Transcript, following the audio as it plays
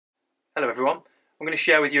Hello everyone, I'm going to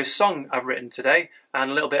share with you a song I've written today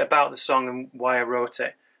and a little bit about the song and why I wrote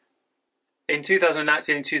it. In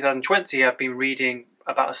 2019 and 2020 I've been reading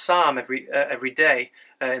about a psalm every day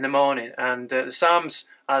in the morning, and the Psalms,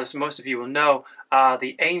 as most of you will know, are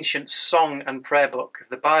the ancient song and prayer book of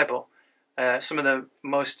the Bible. Some of the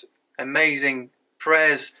most amazing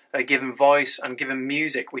prayers are given voice and given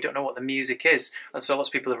music. We don't know what the music is, and so lots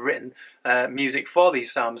of people have written music for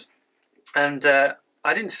these psalms. And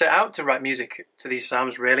I didn't set out to write music to these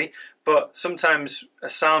psalms really, but sometimes a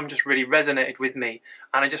psalm just really resonated with me,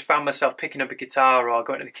 and I just found myself picking up a guitar or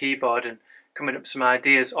going to the keyboard and coming up with some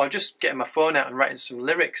ideas, or just getting my phone out and writing some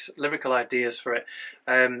lyrical ideas for it.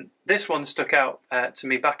 This one stuck out to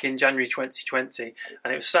me back in January 2020,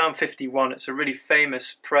 and it was Psalm 51. It's a really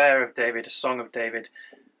famous prayer of David, a song of David,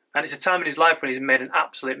 and it's a time in his life when he's made an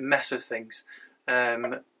absolute mess of things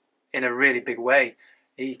in a really big way.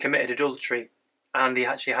 He committed adultery, and he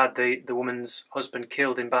actually had the woman's husband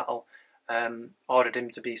killed in battle, ordered him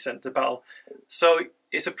to be sent to battle. So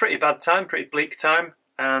it's a pretty bad time, pretty bleak time,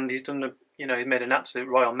 and he's done he's made an absolute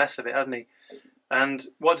royal mess of it, hasn't he? And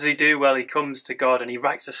what does he do? Well, he comes to God and he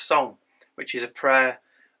writes a song, which is a prayer,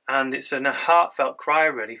 and it's a heartfelt cry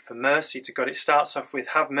really for mercy to God. It starts off with,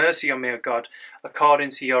 "Have mercy on me, O God, according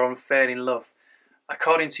to your unfailing love.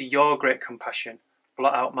 According to your great compassion,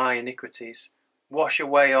 blot out my iniquities. Wash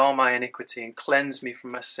away all my iniquity and cleanse me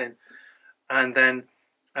from my sin." And then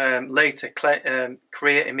later,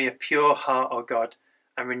 "Create in me a pure heart, O God,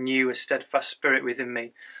 and renew a steadfast spirit within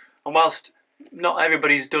me." And whilst not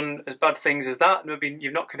everybody's done as bad things as that, maybe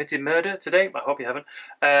you've not committed murder today, I hope you haven't,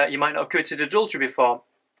 you might not have committed adultery before,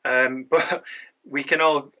 but we can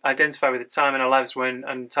all identify with the time in our lives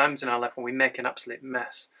and times in our life when we make an absolute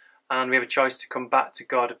mess, and we have a choice to come back to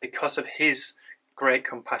God because of His great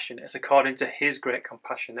compassion. It's according to His great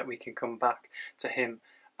compassion that we can come back to Him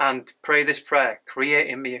and pray this prayer, "Create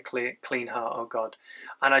in me a clean heart, O God."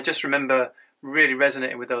 And I just remember really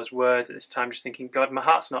resonating with those words at this time, just thinking, God, my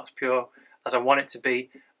heart's not as pure as I want it to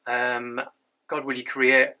be. God, will you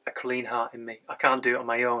create a clean heart in me? I can't do it on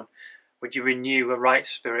my own. Would you renew a right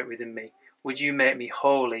spirit within me? Would you make me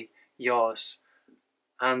wholly yours?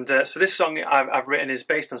 And so this song I've written is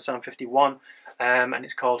based on Psalm 51, and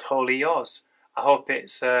it's called Wholly Yours. I hope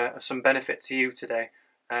it's of some benefit to you today.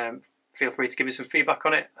 Feel free to give me some feedback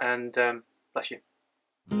on it, and bless you.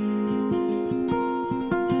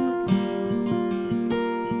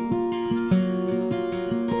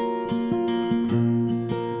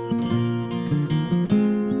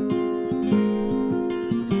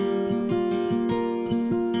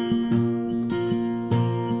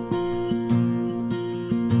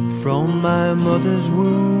 From my mother's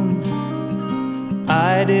womb,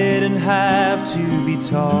 I didn't have to be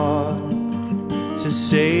taught to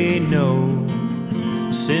say no.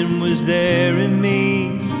 Sin was there in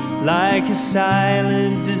me, like a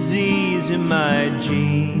silent disease in my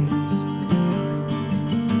genes.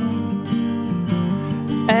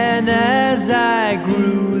 And as I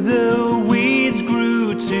grew, the weeds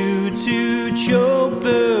grew too, to choke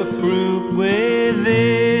the fruit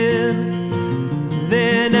within.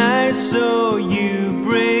 Then I saw you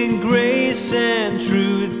bring grace and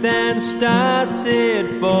truth and started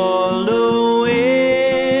following,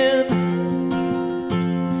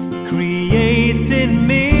 creating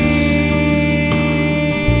me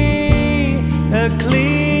a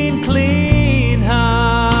clean, clean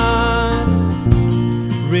heart,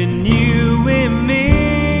 renewing me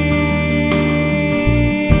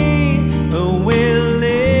a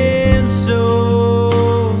willing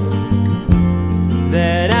soul,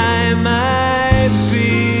 that I might be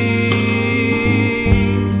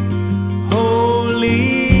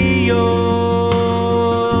wholly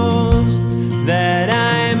yours, that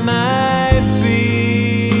I might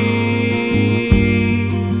be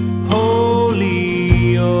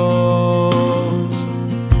wholly yours.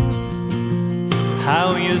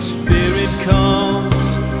 How your spirit comes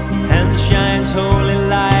and shines holy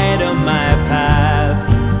light on my path,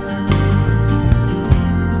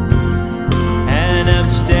 and I'm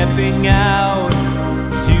stepping out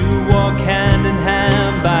to walk hand in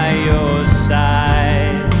hand by your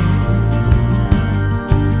side.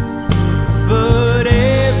 But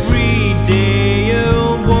every day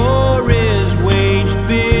a war is waged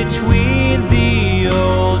between the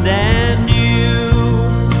old and new.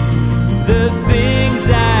 The things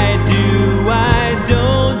I do, I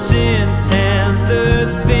don't intend.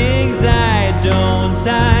 The things I don't,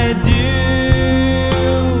 I do.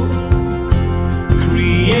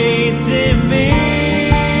 Creating me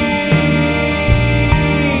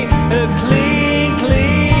a clean,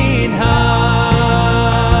 clean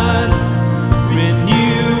heart,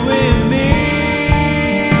 renewing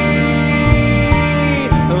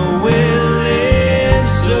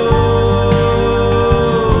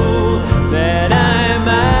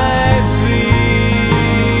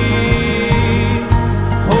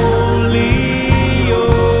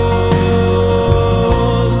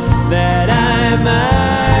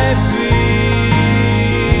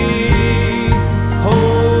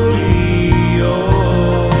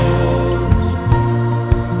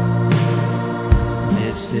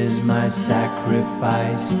this is my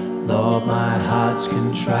sacrifice. Lord, my heart's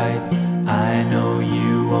contrite. I know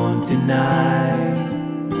you won't deny.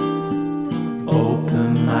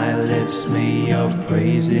 Open my lips, may your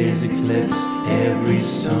praises eclipse every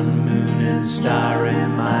sun, moon and star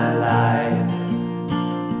in my life.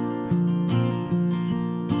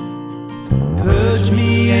 Purge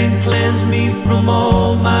me and cleanse me from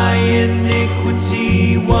all my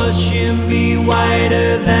iniquity, washing me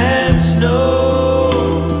whiter than snow.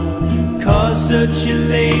 Cause such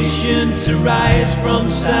elation to rise from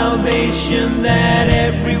salvation that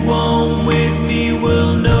everyone with me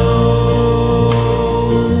will know.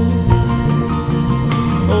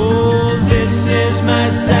 Oh, this is my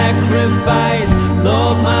sacrifice.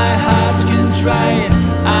 Lord, my heart's contrite.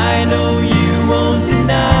 I know you won't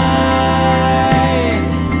deny.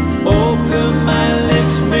 Open my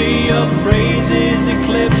lips, may your praises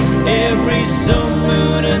eclipse every sun,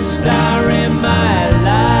 moon and star in my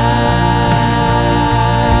life.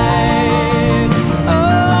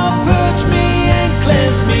 Oh, purge me and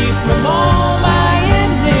cleanse me from all my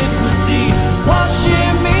iniquity,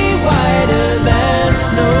 washing me whiter than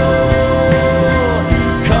snow.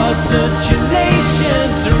 Cause such elation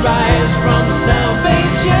to rise from